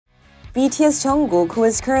BTS Jungkook, who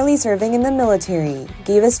is currently serving in the military,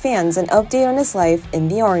 gave his fans an update on his life in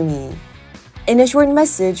the army. In a short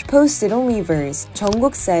message posted on Weverse,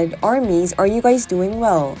 Jungkook said, "Armies, are you guys doing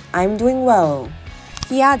well? I'm doing well."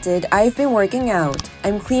 He added, "I've been working out.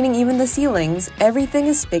 I'm cleaning even the ceilings. Everything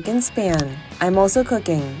is spick and span. I'm also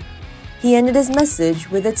cooking." He ended his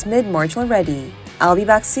message with, "It's mid-March already. I'll be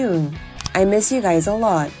back soon. I miss you guys a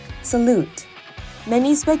lot. Salute."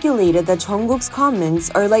 Many speculated that Jungkook's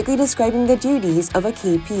comments are likely describing the duties of a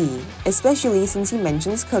KP, especially since he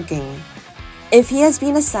mentions cooking. If he has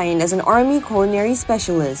been assigned as an army culinary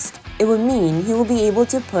specialist, it would mean he will be able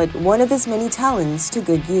to put one of his many talents to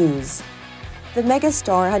good use. The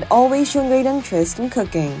megastar had always shown great interest in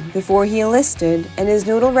cooking before he enlisted, and his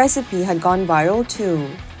noodle recipe had gone viral too.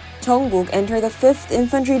 Jungkook entered the 5th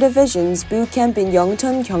Infantry Division's boot camp in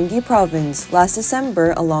Yeongcheon, Gyeonggi Province last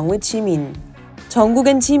December along with Jimin. Jungkook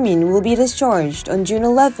and Jimin will be discharged on June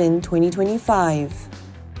 11, 2025.